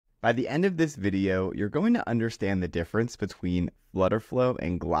By the end of this video, you're going to understand the difference between FlutterFlow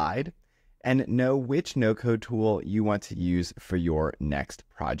and Glide and know which no-code tool you want to use for your next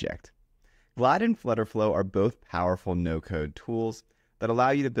project. Glide and FlutterFlow are both powerful no-code tools that allow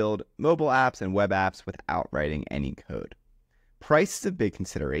you to build mobile apps and web apps without writing any code. Price is a big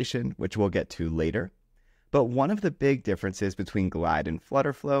consideration, which we'll get to later, but one of the big differences between Glide and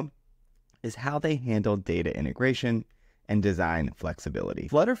FlutterFlow is how they handle data integration and design flexibility.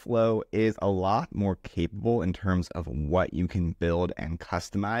 FlutterFlow is a lot more capable in terms of what you can build and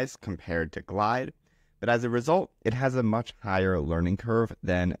customize compared to Glide, but as a result, it has a much higher learning curve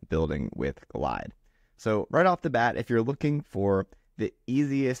than building with Glide. So right off the bat, if you're looking for the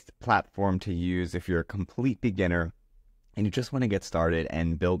easiest platform to use, if you're a complete beginner and you just want to get started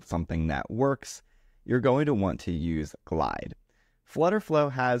and build something that works, you're going to want to use Glide.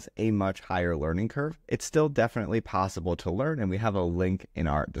 FlutterFlow has a much higher learning curve. It's still definitely possible to learn, and we have a link in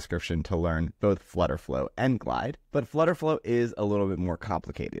our description to learn both FlutterFlow and Glide. But FlutterFlow is a little bit more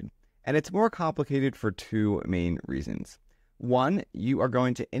complicated, and it's more complicated for two main reasons. One, you are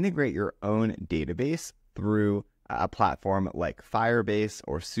going to integrate your own database through a platform like Firebase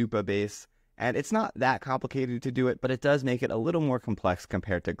or Supabase, and it's not that complicated to do it, but it does make it a little more complex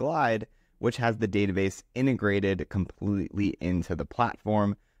compared to Glide, which has the database integrated completely into the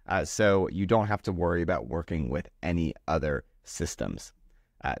platform, so you don't have to worry about working with any other systems.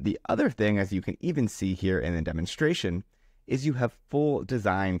 The other thing, as you can even see here in the demonstration, is you have full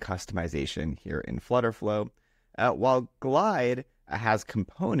design customization here in FlutterFlow, while Glide has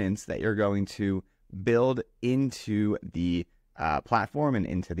components that you're going to build into the platform and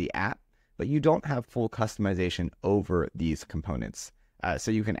into the app, but you don't have full customization over these components.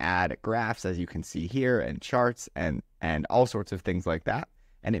 So you can add graphs, as you can see here, and charts and all sorts of things like that.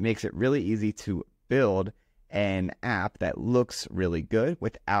 And it makes it really easy to build an app that looks really good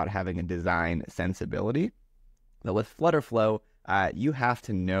without having a design sensibility. But with FlutterFlow, you have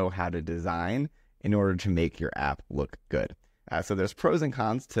to know how to design in order to make your app look good. So there's pros and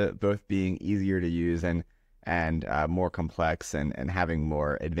cons to both being easier to use and more complex and having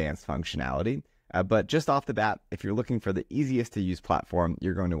more advanced functionality. But just off the bat, if you're looking for the easiest to use platform,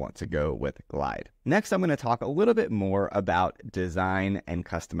 you're going to want to go with Glide. Next, I'm going to talk a little bit more about design and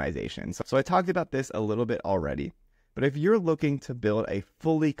customization. So I talked about this a little bit already, but if you're looking to build a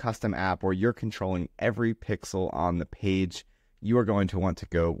fully custom app where you're controlling every pixel on the page, you are going to want to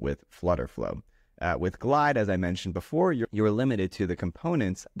go with FlutterFlow. With Glide, as I mentioned before, you're limited to the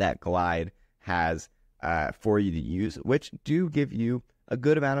components that Glide has for you to use, which do give you a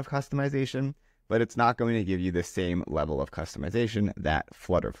good amount of customization, but it's not going to give you the same level of customization that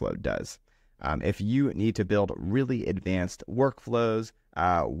FlutterFlow does. If you need to build really advanced workflows,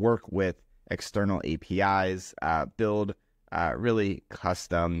 work with external APIs, build really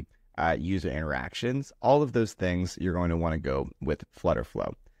custom user interactions, all of those things, you're going to want to go with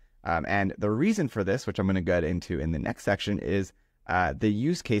FlutterFlow. And the reason for this, which I'm going to get into in the next section, is the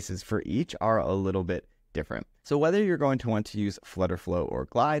use cases for each are a little bit different. So whether you're going to want to use FlutterFlow or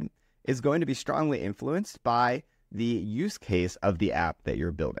Glide is going to be strongly influenced by the use case of the app that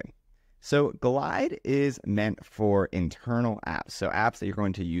you're building. So Glide is meant for internal apps, so apps that you're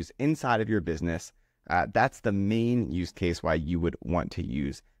going to use inside of your business. That's the main use case why you would want to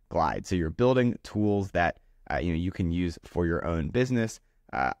use Glide. So you're building tools that you can use for your own business,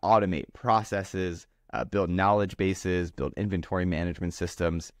 automate processes, build knowledge bases, build inventory management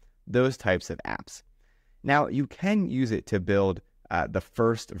systems, those types of apps. Now, you can use it to build the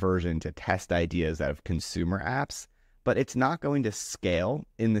first version to test ideas out of consumer apps, but it's not going to scale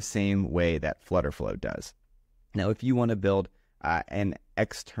in the same way that FlutterFlow does. Now, if you want to build an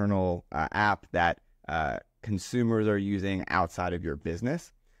external app that consumers are using outside of your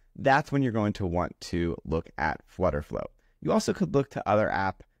business, that's when you're going to want to look at FlutterFlow. You also could look to other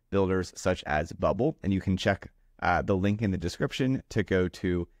app builders such as Bubble, and you can check the link in the description to go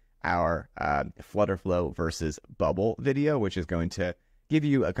to our FlutterFlow versus Bubble video, which is going to give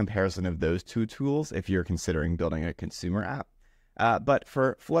you a comparison of those two tools if you're considering building a consumer app. But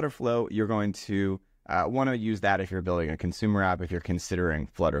for FlutterFlow, you're going to want to use that if you're building a consumer app, if you're considering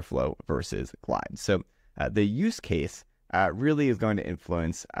FlutterFlow versus Glide. So the use case really is going to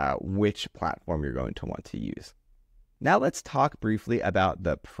influence which platform you're going to want to use. Now let's talk briefly about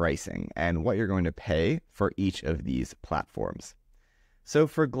the pricing and what you're going to pay for each of these platforms. So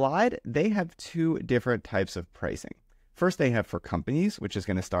for Glide, they have two different types of pricing. First, they have for companies, which is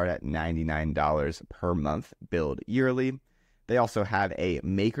going to start at $99 per month, billed yearly. They also have a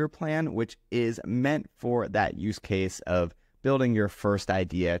maker plan, which is meant for that use case of building your first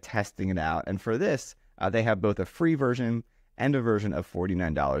idea, testing it out. And for this, they have both a free version and a version of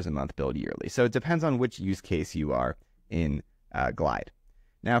 $49 a month billed yearly. So it depends on which use case you are in Glide.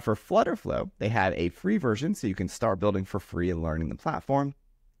 Now for FlutterFlow, they have a free version, so you can start building for free and learning the platform.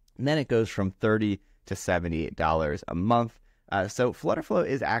 And then it goes from $30 to $78 a month. So FlutterFlow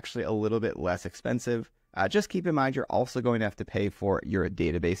is actually a little bit less expensive. Just keep in mind, you're also going to have to pay for your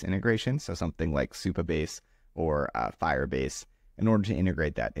database integration, so something like Supabase or Firebase, in order to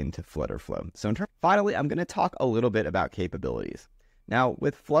integrate that into FlutterFlow. So finally, I'm going to talk a little bit about capabilities. Now,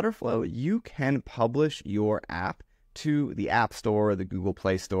 with FlutterFlow, you can publish your app to the App Store or the Google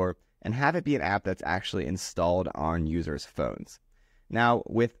Play Store and have it be an app that's actually installed on users' phones. Now,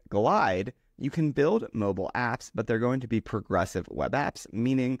 with Glide, you can build mobile apps, but they're going to be progressive web apps,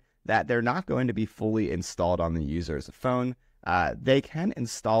 meaning that they're not going to be fully installed on the user's phone. They can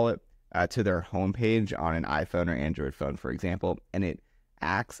install it to their homepage on an iPhone or Android phone, for example, and it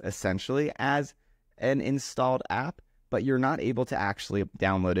acts essentially as an installed app, but you're not able to actually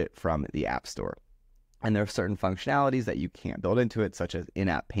download it from the App Store. And there are certain functionalities that you can't build into it, such as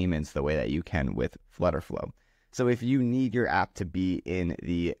in-app payments, the way that you can with FlutterFlow. So if you need your app to be in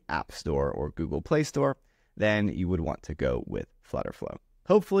the App Store or Google Play Store, then you would want to go with FlutterFlow.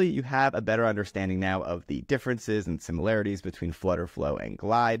 Hopefully you have a better understanding now of the differences and similarities between FlutterFlow and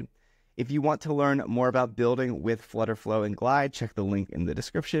Glide. If you want to learn more about building with FlutterFlow and Glide, check the link in the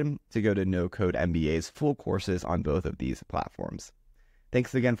description to go to No Code MBA's full courses on both of these platforms.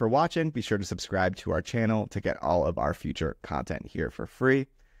 Thanks again for watching. Be sure to subscribe to our channel to get all of our future content here for free.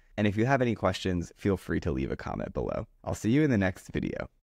 And if you have any questions, feel free to leave a comment below. I'll see you in the next video.